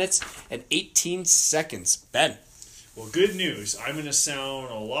 21 minutes and 18 seconds. Ben. Well, good news. I'm going to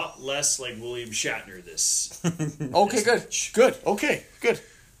sound a lot less like William Shatner this. Okay, good. Good. Okay, good.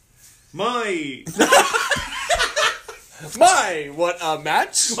 My What a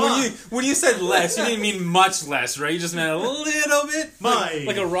match. When you said less, you didn't mean much less, right? You just meant a little bit? My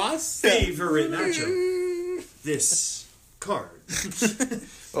like a Ross? favorite matchup. This card.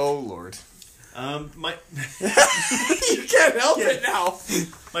 Oh, Lord. My You can't help it now.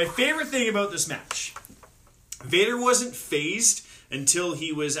 My favorite thing about this match, Vader wasn't phased until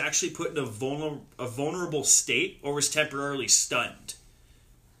he was actually put in a vulnerable state or was temporarily stunned.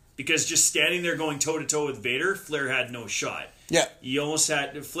 Because just standing there going toe-to-toe with Vader, Flair had no shot. Yeah.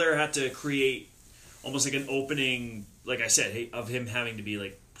 Flair had to create almost like an opening, like I said, of him having to be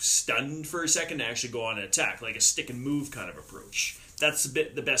like stunned for a second to actually go on an attack, like a stick and move kind of approach. That's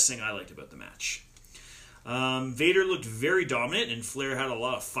the best thing I liked about the match. Vader looked very dominant, and Flair had a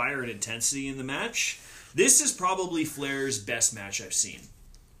lot of fire and intensity in the match. This is probably Flair's best match I've seen.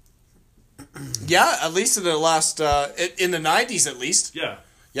 Yeah, at least in the last, in the 90s at least. Yeah.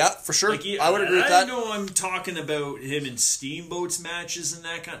 Yeah, for sure. Like, I would agree with that. I know I'm talking about him in Steamboat's matches and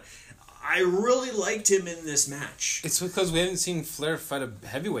that kind of... I really liked him in this match. It's because we haven't seen Flair fight a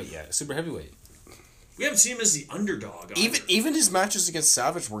heavyweight yet, a super heavyweight. We haven't seen him as the underdog either. Even his matches against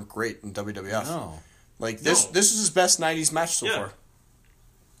Savage weren't great in WWF. No. Like, this is his best 90s match so far.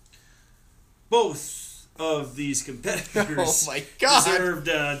 Both of these competitors Oh my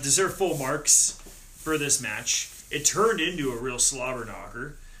God. deserved full marks for this match. It turned into a real slobber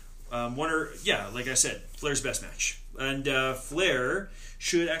knocker. Like I said, Flair's best match. And Flair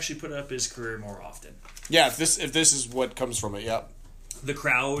should actually put up his career more often. Yeah, if this is what comes from it, yeah. The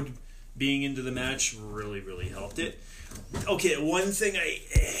crowd being into the match really, really helped it. Okay, one thing I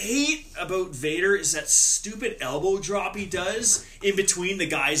hate about Vader is that stupid elbow drop he does in between the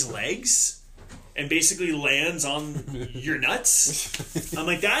guy's legs and basically lands on your nuts. I'm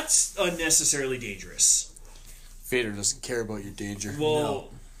like, that's unnecessarily dangerous. Vader doesn't care about your danger. Well,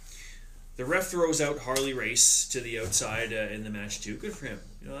 the ref throws out Harley Race to the outside in the match too. Good for him.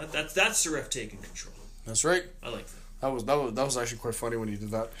 You know, that's the ref taking control. That's right. I like that. That was actually quite funny when he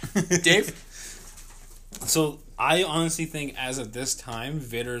did that. Dave? So, I honestly think as of this time,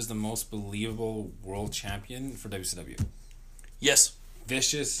 Vader is the most believable world champion for WCW. Yes.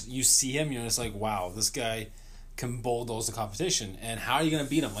 Vicious, you see him, you're just like, wow, this guy can bulldoze the competition. And how are you going to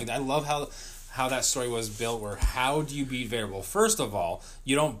beat him? Like, I love how that story was built, where how do you beat Vader? Well, first of all,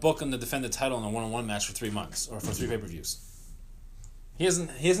 you don't book him to defend the title in a one-on-one match for 3 months, or for 3 pay-per-views. He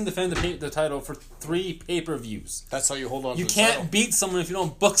hasn't defended the title for 3 pay-per-views. That's how you hold on You to the can't title. beat someone if you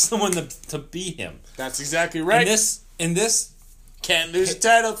don't book someone to beat him. That's exactly right. In this Can't lose a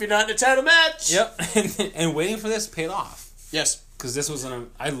title if you're not in a title match. Yep. and waiting for this paid off. Yes. Because this was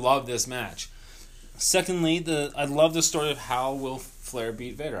I love this match. Secondly, I love the story of how will Flair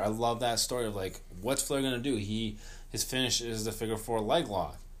beat Vader. I love that story of like, what's Flair gonna do? His finish is the figure 4 leg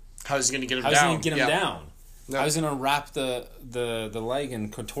lock. How's he gonna get him down? How's he gonna get him down? Yeah. How's he gonna wrap the leg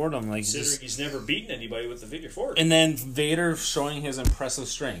and contort him like Considering he's never beaten anybody with the figure 4. And then Vader showing his impressive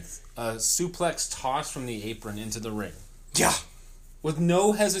strength. Suplex toss from the apron into the ring. Yeah. With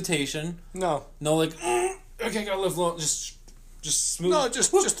no hesitation. No. No like, okay, gotta live low. Just smooth. No,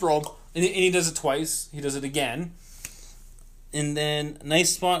 just throw him. And he does it twice. He does it again. And then,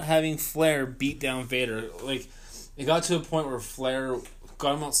 nice spot having Flair beat down Vader. Like, it got to a point where Flair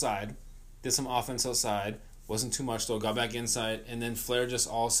got him outside, did some offense outside, wasn't too much though, got back inside, and then Flair just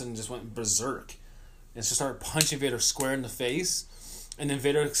all of a sudden just went berserk. And just started punching Vader square in the face. And then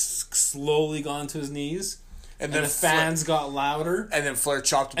Vader slowly got onto his knees. And then the fans got louder. And then Flair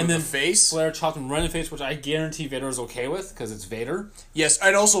chopped him in the face. Flair chopped him right in the face, which I guarantee Vader was okay with, because it's Vader. Yes,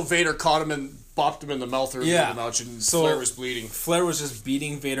 and also Vader caught him and bopped him in the mouth or in the mouth, and Flair was bleeding. Flair was just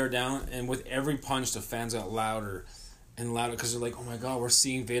beating Vader down, and with every punch, the fans got louder and louder, because they're like, oh my god, we're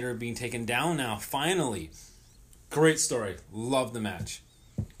seeing Vader being taken down now, finally. Great story. Love the match.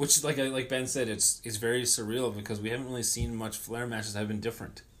 Which, like Ben said, it's very surreal, because we haven't really seen much Flair matches that have been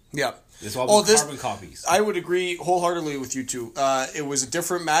different. Yeah. It's all been carbon copies. I would agree wholeheartedly with you two. It was a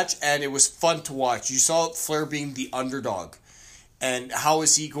different match, and it was fun to watch. You saw Flair being the underdog. And how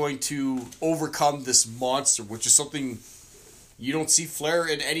is he going to overcome this monster, which is something you don't see Flair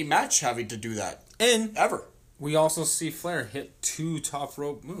in any match having to do that. And ever. We also see Flair hit 2 top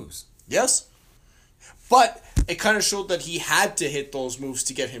rope moves. Yes. But it kind of showed that he had to hit those moves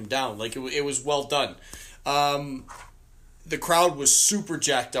to get him down. Like, it was well done. the crowd was super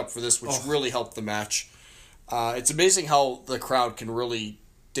jacked up for this, which really helped the match. It's amazing how the crowd can really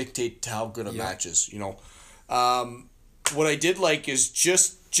dictate to how good a match is, you know. What I did like is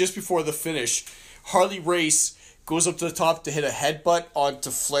just before the finish, Harley Race goes up to the top to hit a headbutt onto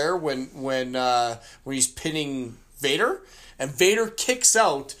Flair when he's pinning Vader, and Vader kicks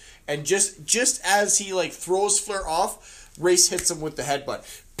out, and just as he like throws Flair off, Race hits him with the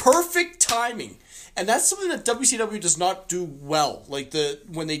headbutt. Perfect timing. And that's something that WCW does not do well. Like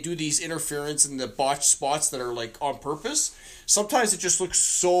when they do these interference and the botched spots that are like on purpose, sometimes it just looks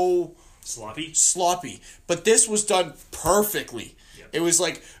so sloppy. But this was done perfectly. Yep. It was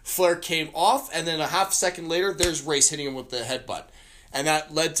like Flair came off, and then a half second later, there's Race hitting him with the headbutt, and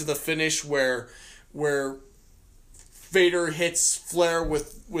that led to the finish where Vader hits Flair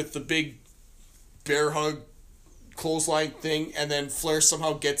with the big bear hug clothesline thing, and then Flair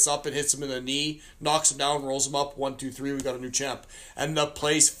somehow gets up and hits him in the knee, knocks him down, rolls him up, 1, 2, 3, we got a new champ. And the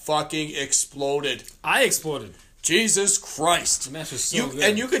place fucking exploded. I exploded. Jesus Christ. The match was so good.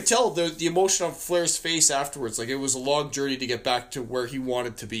 And you could tell the emotion on Flair's face afterwards. Like, it was a long journey to get back to where he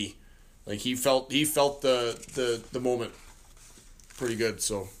wanted to be. Like, he felt the moment pretty good,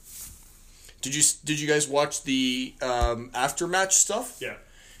 so. Did you guys watch the after-match stuff? Yeah.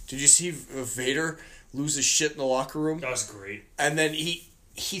 Did you see Vader lose his shit in the locker room? That was great. And then he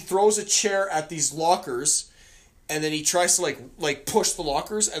throws a chair at these lockers, and then he tries to like push the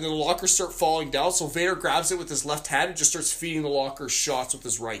lockers, and then the lockers start falling down. So Vader grabs it with his left hand and just starts feeding the lockers shots with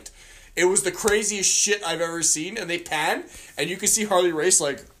his right. It was the craziest shit I've ever seen. And they pan, and you can see Harley Race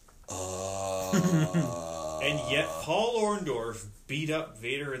like, And yet Paul Orndorff beat up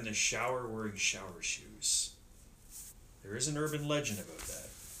Vader in the shower wearing shower shoes. There is an urban legend about that.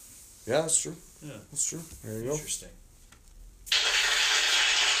 Yeah, that's true. Yeah, That's true. There you go. interesting.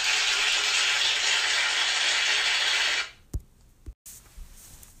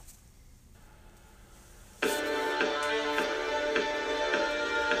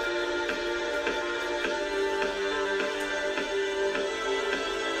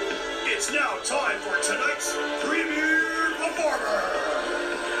 It's now time for tonight's premier performer.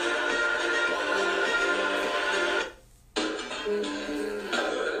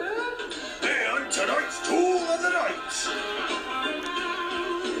 And tonight's tool of the night.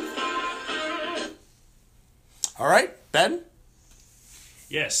 All right, Ben?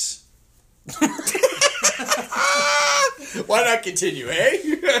 Yes. Why not continue, eh?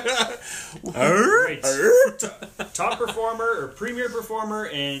 Right. Top performer or premier performer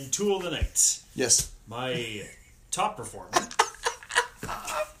and tool of the night. Yes. My top performer.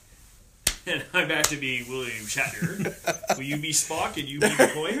 And I'm back to be William Shatner. Will you be Spock and you be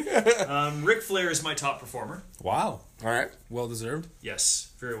McCoy? Ric Flair is my top performer. Wow. All right. Well deserved.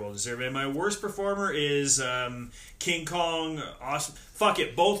 Yes, very well deserved. And my worst performer is King Kong. Awesome. Fuck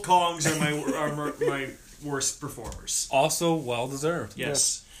it, both Kongs are my worst performers. Also well deserved.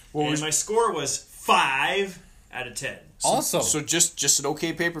 Yes. What And was- my score was 5 out of 10. So just an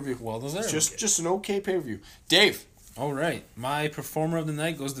okay pay-per-view. Well deserved. Just an okay pay-per-view. Dave. All right. My performer of the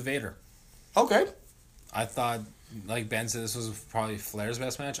night goes to Vader. Okay. I thought, like Ben said, this was probably Flair's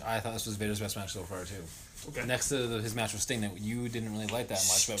best match. I thought this was Vader's best match so far, too. Okay. Next to his match with Sting that you didn't really like that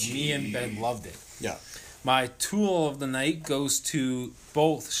much, but me and Ben loved it. Yeah. My tool of the night goes to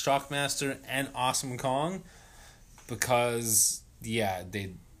both Shockmaster and Awesome Kong because, yeah,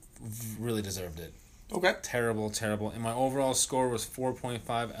 they really deserved it. Okay. Terrible. And my overall score was 4.5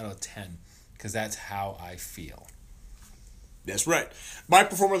 out of 10 because that's how I feel. That's right. My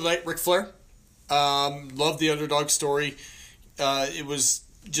performer of the night, Ric Flair. Loved the underdog story. It was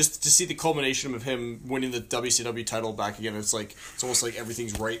just to see the culmination of him winning the WCW title back again. It's almost like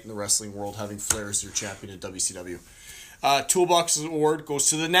everything's right in the wrestling world having Flair as their champion at WCW. Toolbox award goes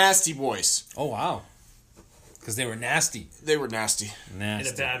to the Nasty Boys. Oh, wow. Because they were nasty. They were nasty. In a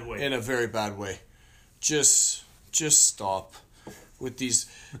bad way. In a very bad way. Just stop with these.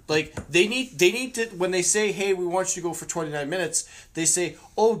 Like, they need to, when they say, hey, we want you to go for 29 minutes, they say,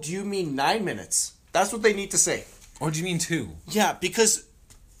 oh, do you mean 9 minutes? That's what they need to say. Or do you mean 2? Yeah, because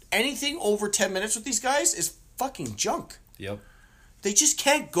anything over 10 minutes with these guys is fucking junk. Yep. They just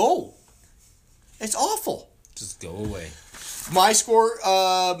can't go. It's awful. Just go away. My score,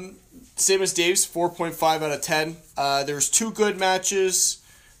 same as Dave's, 4.5 out of 10. There's 2 good matches.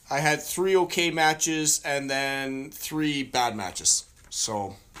 I had 3 okay matches and then 3 bad matches.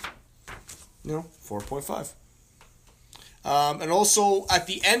 So, 4.5. And also, at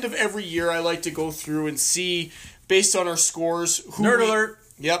the end of every year, I like to go through and see, based on our scores... Nerd alert!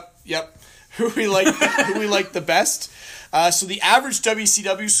 Yep. who we like the best. So the average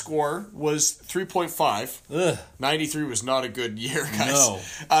WCW score was 3.5. 93 was not a good year, guys.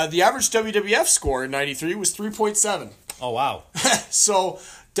 No. The average WWF score in 93 was 3.7. Oh, wow. So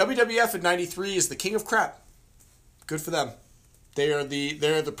WWF in 93 is the king of crap. Good for them. They are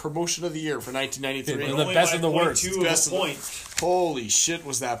the promotion of the year for 1993. They're the best of the worst. Best of the- Holy shit,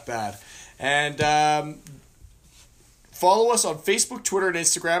 was that bad. And follow us on Facebook, Twitter, and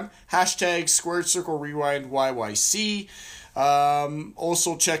Instagram. # Squared Circle Rewind YYC.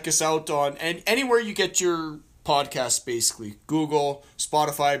 Also check us out on anywhere you get your podcasts, basically. Google,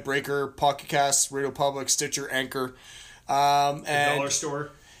 Spotify, Breaker, Pocket Casts, Radio Public, Stitcher, Anchor. And Dollar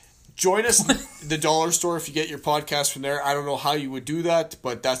store. join us in the dollar store if you get your podcast from there. I don't know how you would do that,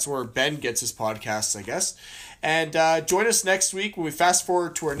 but that's where Ben gets his podcasts, I guess. And join us next week when we fast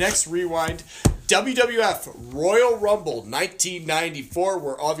forward to our next rewind, WWF Royal Rumble 1994,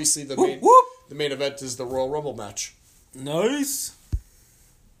 where obviously the main event is the Royal Rumble match. Nice.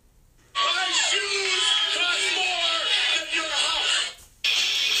 My shoes cost more than your house.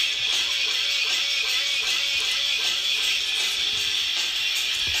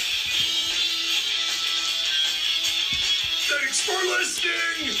 Thanks for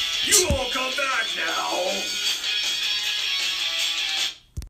listening. You all come back now.